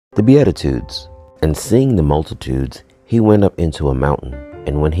The Beatitudes. And seeing the multitudes, he went up into a mountain.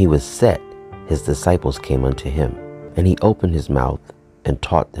 And when he was set, his disciples came unto him. And he opened his mouth and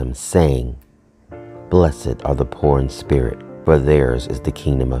taught them, saying, Blessed are the poor in spirit, for theirs is the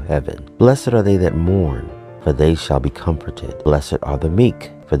kingdom of heaven. Blessed are they that mourn, for they shall be comforted. Blessed are the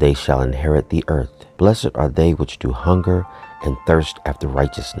meek, for they shall inherit the earth. Blessed are they which do hunger and thirst after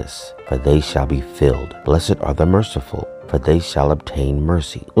righteousness, for they shall be filled. Blessed are the merciful, for they shall obtain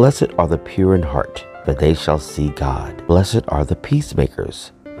mercy. Blessed are the pure in heart, for they shall see God. Blessed are the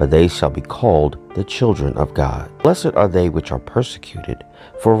peacemakers, for they shall be called the children of God. Blessed are they which are persecuted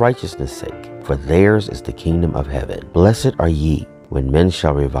for righteousness' sake, for theirs is the kingdom of heaven. Blessed are ye when men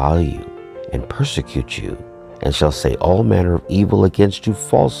shall revile you and persecute you, and shall say all manner of evil against you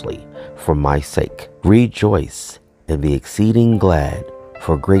falsely for my sake. Rejoice and be exceeding glad,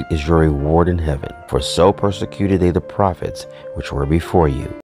 for great is your reward in heaven. For so persecuted they the prophets which were before you.